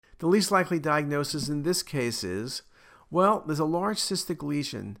The least likely diagnosis in this case is, well, there's a large cystic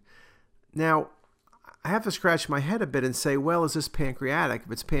lesion. Now, I have to scratch my head a bit and say, well, is this pancreatic?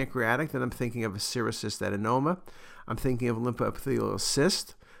 If it's pancreatic, then I'm thinking of a serous cystadenoma. I'm thinking of lymphoepithelial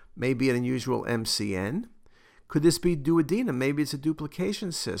cyst, maybe an unusual MCN. Could this be duodenum? Maybe it's a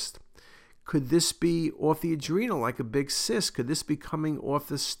duplication cyst. Could this be off the adrenal like a big cyst? Could this be coming off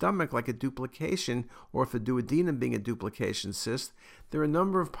the stomach like a duplication, or if the duodenum being a duplication cyst? There are a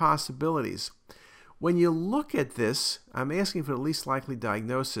number of possibilities. When you look at this, I'm asking for the least likely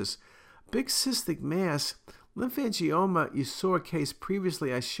diagnosis. Big cystic mass, lymphangioma, you saw a case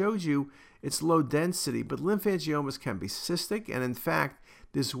previously. I showed you it's low density, but lymphangiomas can be cystic, and in fact,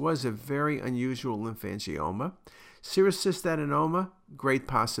 this was a very unusual lympangioma. Serous cystadenoma, great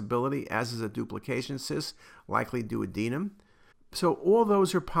possibility, as is a duplication cyst, likely duodenum. So all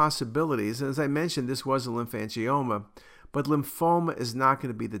those are possibilities, and as I mentioned, this was a lymphangioma, but lymphoma is not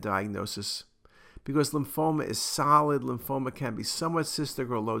going to be the diagnosis because lymphoma is solid. Lymphoma can be somewhat cystic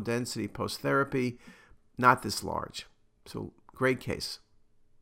or low density post-therapy, not this large. So great case.